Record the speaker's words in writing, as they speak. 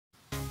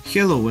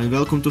Hello and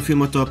welcome to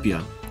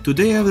Filmotopia.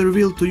 Today I will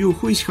reveal to you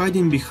who is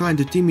hiding behind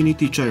the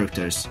TMNT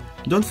characters.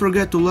 Don't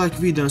forget to like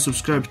video and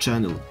subscribe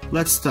channel.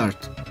 Let's start.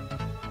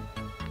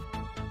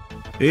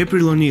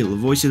 April O'Neil,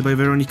 voiced by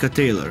Veronica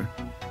Taylor.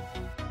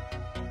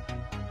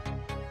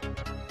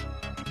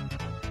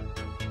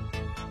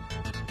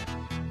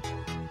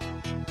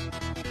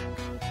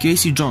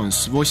 Casey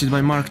Jones, voiced by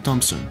Marc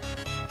Thompson.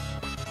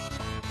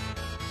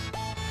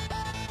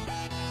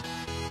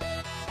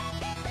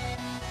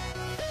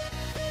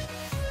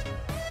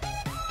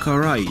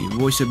 Karai,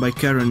 voiced by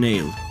Karen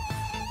Neill.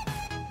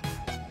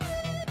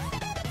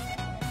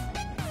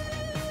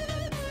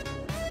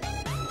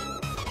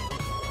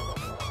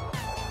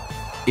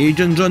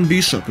 Agent John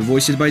Bishop,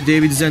 voiced by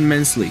David Zen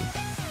Mansley.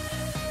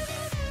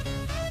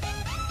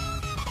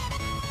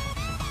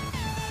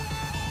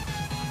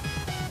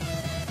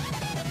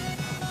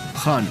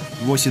 Han,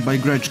 voiced by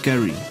Gredg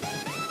Carey.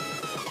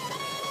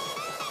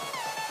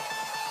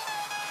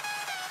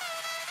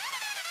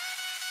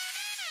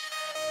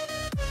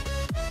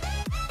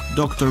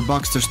 Dr.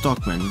 Baxter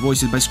Stockman,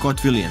 voiced by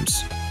Scott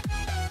Williams.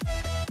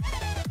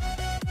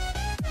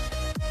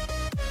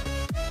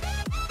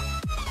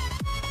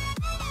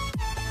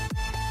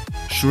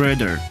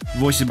 Shredder,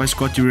 voiced by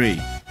Scottie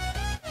Ray.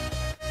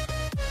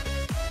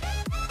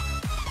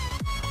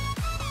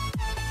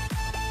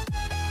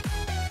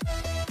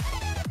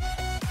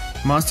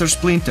 Master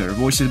Splinter,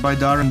 voiced by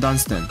Darren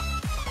Dunstan.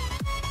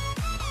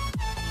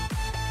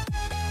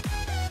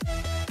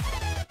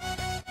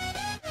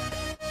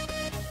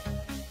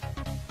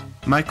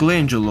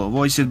 Michelangelo,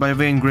 voiced by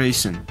Wayne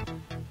Grayson.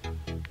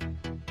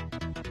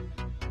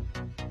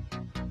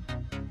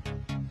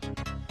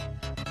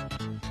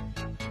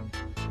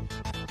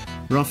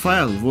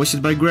 Raphael,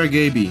 voiced by Greh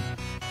Abbey.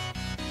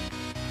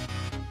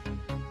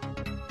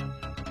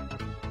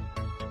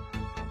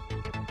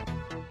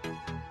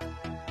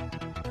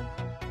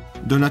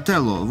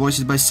 Donatello,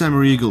 voiced by Sam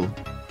Riegel.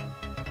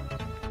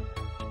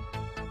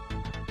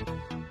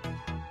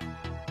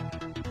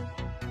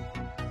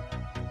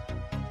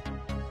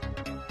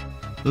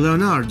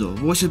 Leonardo,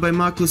 voiced by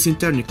Michael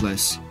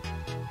Sinterniklaas.